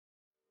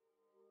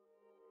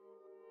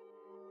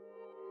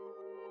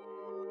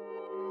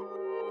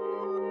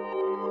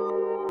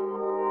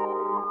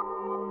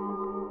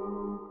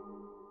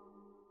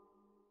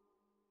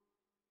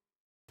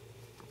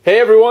Hey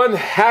everyone,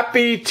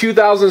 happy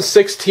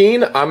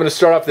 2016. I'm going to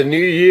start off the new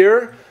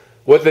year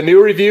with a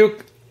new review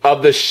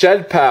of the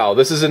Shed Pall.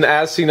 This is an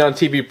as seen on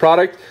TV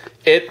product.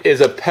 It is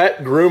a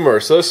pet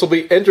groomer, so this will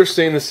be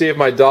interesting to see if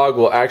my dog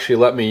will actually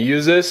let me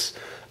use this.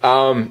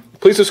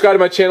 Please subscribe to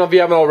my channel if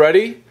you haven't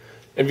already.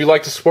 And if you'd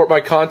like to support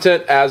my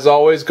content, as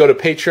always, go to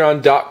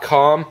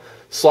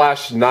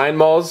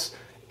patreon.com/9malls.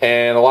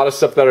 And a lot of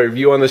stuff that I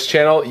review on this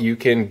channel you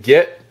can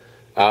get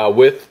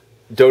with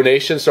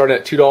donations starting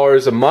at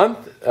 $2 a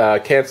month.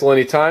 Cancel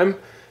anytime.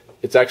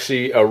 It's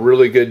actually a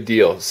really good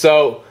deal.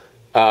 So,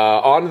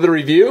 on to the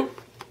review.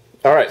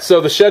 Alright,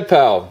 so the Shed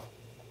Pall.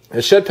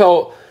 The Shed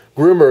Pall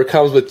groomer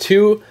comes with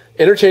two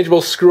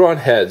interchangeable screw-on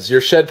heads.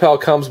 Your Shed Pall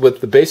comes with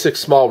the basic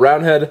small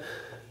round head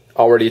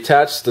already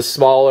attached, the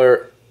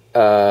smaller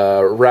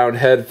round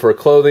head for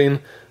clothing,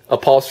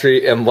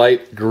 upholstery, and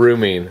light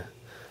grooming.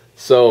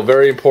 So,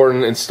 very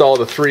important. Install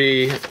the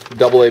 3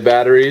 AA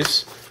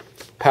batteries.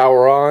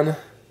 Power on,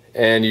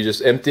 and you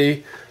just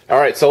empty.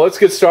 Alright, so let's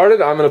get started.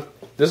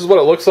 This is what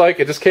it looks like.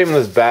 It just came in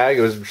this bag.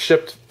 It was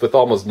shipped with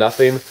almost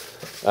nothing.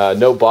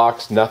 No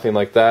box, nothing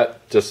like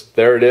that. Just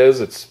there it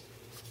is. It's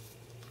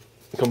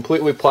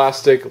completely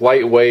plastic,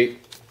 lightweight.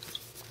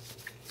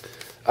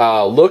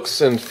 Looks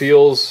and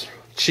feels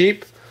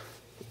cheap,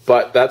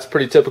 but that's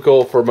pretty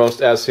typical for most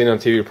as seen on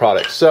TV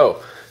products.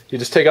 So, you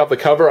just take off the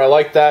cover. I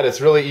like that. It's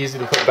really easy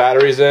to put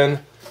batteries in,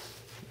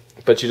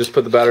 but you just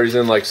put the batteries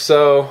in like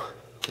so.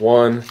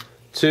 1,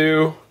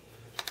 2,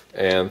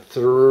 and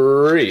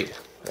 3.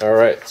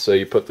 Alright, so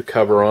you put the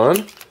cover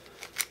on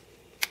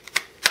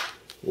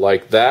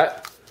like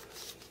that.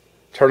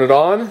 Turn it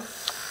on.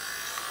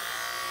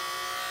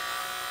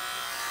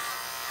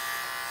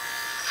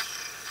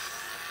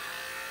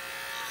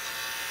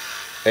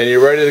 And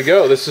you're ready to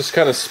go. This just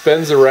kind of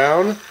spins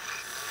around,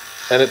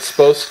 and it's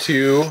supposed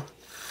to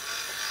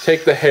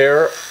take the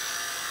hair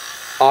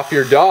off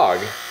your dog.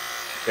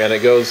 And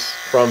it goes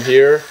from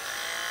here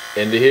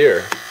into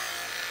here.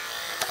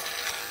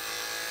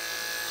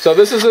 So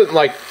this isn't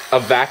like a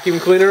vacuum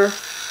cleaner.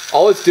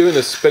 All it's doing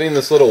is spinning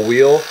this little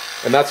wheel,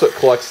 and that's what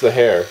collects the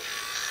hair.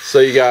 So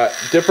you got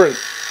different,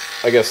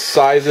 I guess,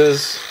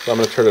 sizes. So I'm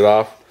going to turn it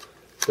off.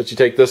 But you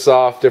take this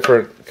off,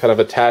 different kind of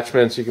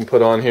attachments you can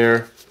put on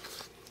here,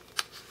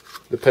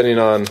 depending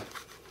on,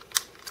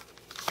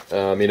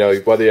 you know,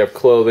 whether you have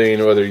clothing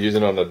or whether you're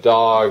using it on a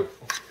dog.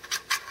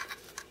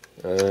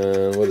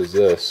 And what is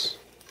this?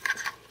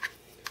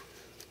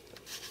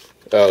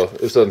 Oh,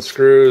 this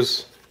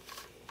unscrews.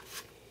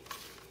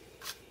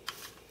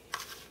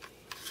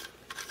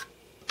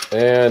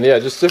 And yeah,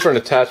 just different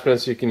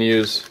attachments you can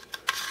use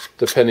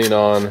depending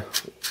on,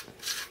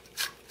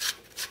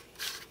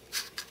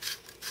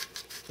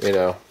 you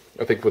know,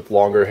 I think with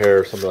longer hair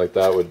or something like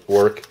that would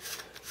work.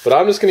 But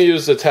I'm just going to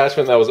use the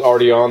attachment that was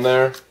already on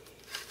there.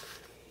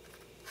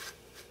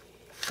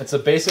 It's a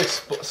basic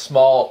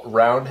small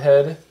round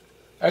head.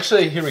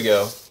 Actually, here we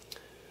go.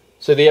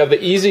 So they have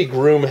the Easy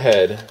Groom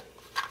head.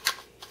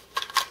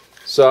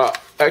 So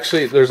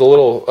actually there's a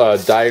little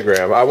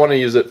diagram. I want to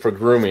use it for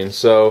grooming.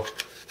 So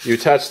you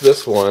attach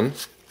this one,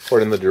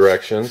 according to the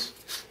directions,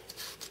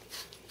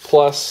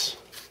 plus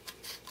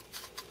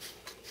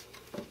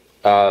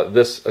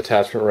this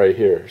attachment right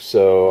here.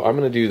 So I'm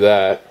going to do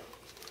that.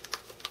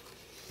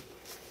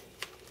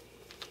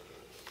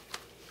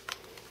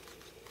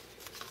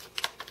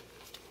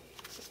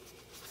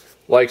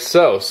 Like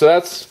so. So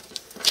that's,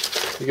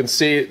 you can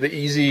see the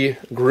Easy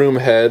Groom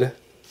head.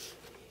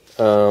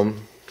 I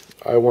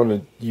want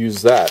to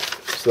use that.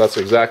 So that's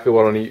exactly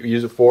what I'm going to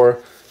use it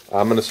for.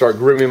 I'm going to start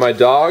grooming my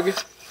dog.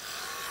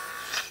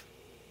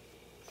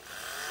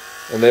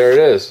 And there it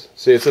is.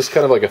 See, it's just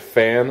kind of like a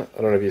fan.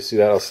 I don't know if you see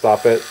that. I'll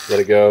stop it. Let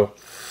it go.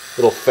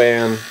 Little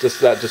fan.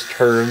 That just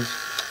turns.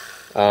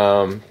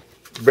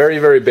 Very,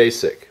 very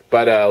basic.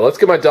 But let's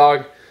get my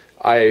dog.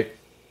 I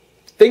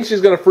think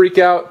she's going to freak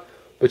out,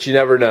 but you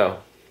never know.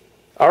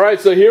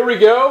 Alright, so here we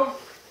go.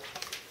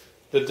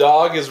 The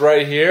dog is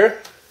right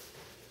here.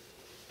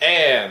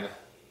 And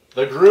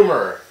the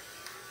groomer.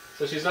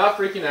 So she's not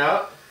freaking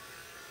out.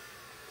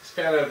 Just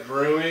kind of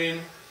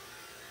grooming.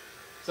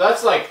 So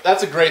that's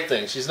a great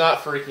thing. She's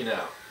not freaking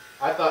out.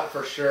 I thought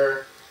for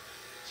sure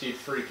she'd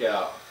freak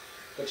out,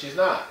 but she's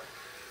not.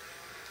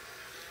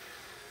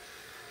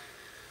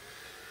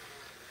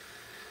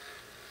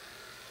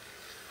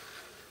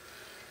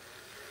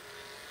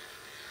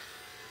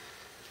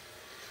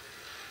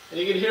 And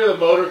you can hear the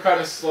motor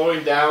kind of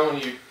slowing down when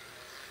you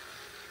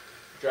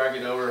drag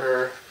it over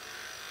her.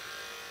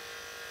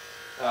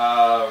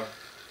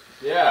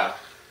 Yeah.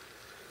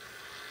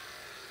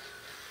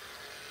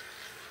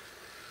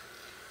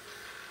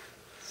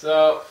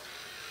 So,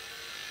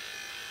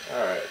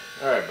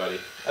 alright, buddy.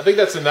 I think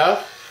that's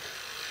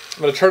enough.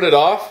 I'm going to turn it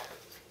off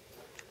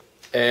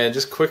and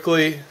just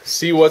quickly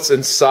see what's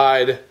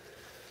inside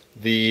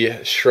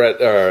the Shed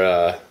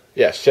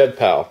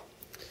Pall.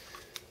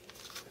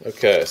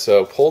 Okay,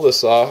 so pull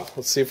this off.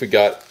 Let's see if we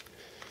got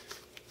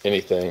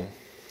anything.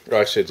 Or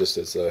actually, just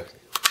as the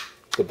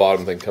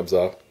bottom thing comes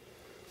off.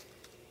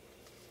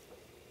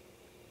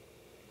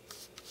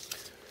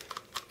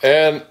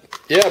 And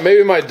yeah,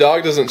 maybe my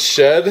dog doesn't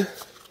shed.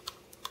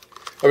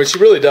 I mean, she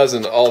really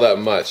doesn't all that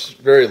much,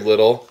 very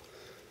little.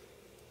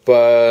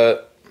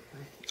 But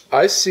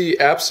I see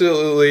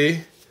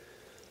absolutely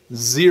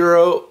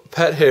zero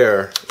pet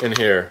hair in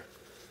here.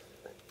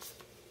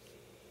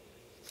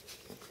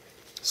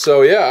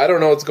 So yeah, I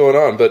don't know what's going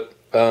on, but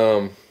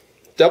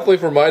definitely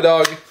for my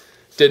dog,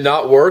 did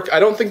not work. I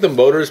don't think the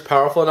motor is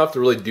powerful enough to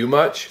really do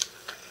much.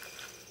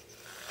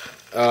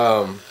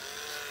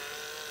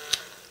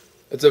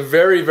 It's a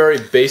very, very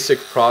basic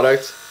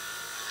product.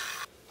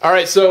 All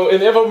right, so in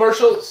the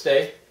infomercial,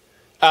 stay.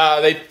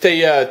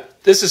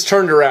 This is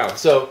turned around.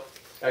 So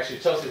actually,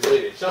 Chelsea's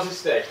leaving. Chelsea,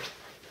 stay.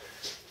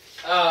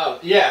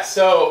 Yeah,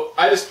 so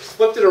I just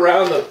flipped it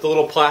around, the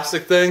little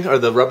plastic thing or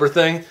the rubber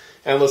thing,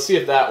 and let's see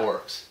if that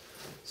works.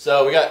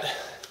 So we got.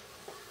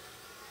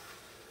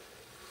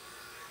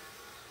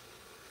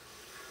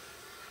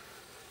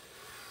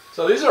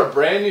 So these are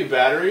brand new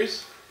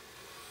batteries,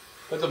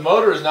 but the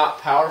motor is not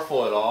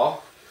powerful at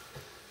all.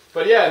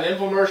 But yeah, in the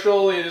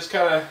infomercial, you just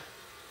kind of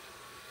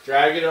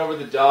drag it over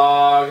the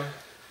dog.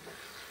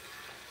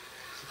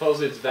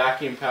 Supposedly it's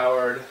vacuum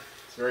powered.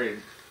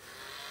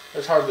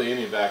 There's hardly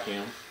any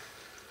vacuum.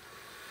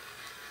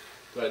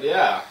 But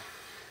yeah,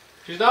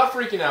 she's not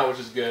freaking out, which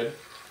is good.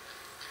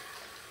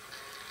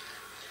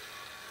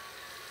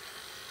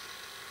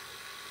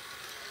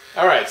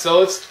 All right, so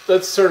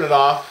let's turn it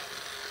off.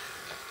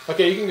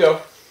 Okay, you can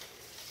go.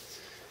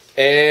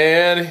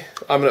 And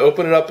I'm going to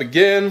open it up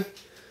again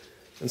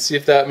and see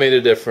if that made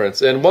a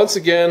difference. And once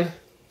again,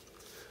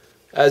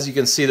 as you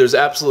can see, there's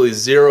absolutely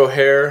zero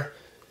hair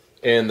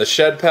in the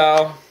Shed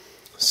Pall.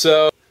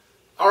 So,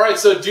 alright,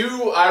 so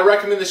do I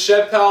recommend the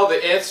Shed Pall?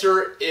 The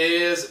answer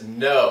is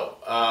no.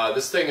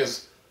 This thing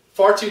is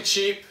far too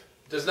cheap.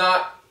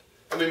 I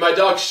mean, my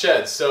dog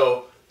sheds,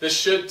 so this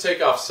should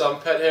take off some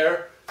pet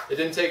hair. It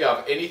didn't take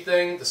off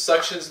anything. The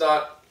suction's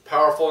not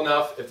powerful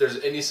enough, if there's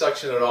any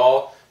suction at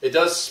all. It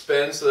does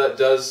spin, so that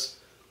does,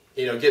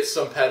 get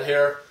some pet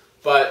hair.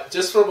 But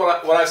just from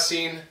what I've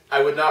seen,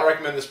 I would not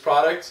recommend this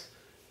product.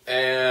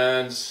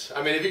 And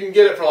I mean, if you can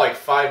get it for like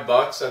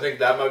 $5, I think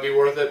that might be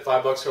worth it,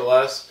 $5 or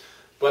less.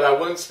 But I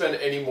wouldn't spend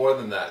any more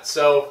than that.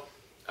 So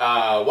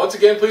once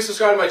again, please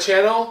subscribe to my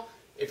channel.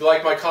 If you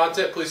like my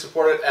content, please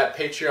support it at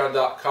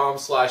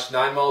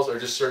patreon.com/9miles or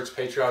just search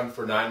Patreon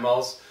for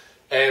 9miles.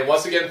 And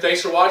once again,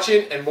 thanks for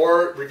watching, and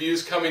more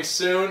reviews coming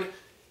soon.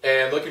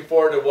 And looking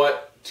forward to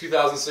what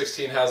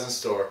 2016 has in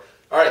store.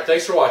 All right,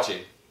 thanks for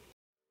watching.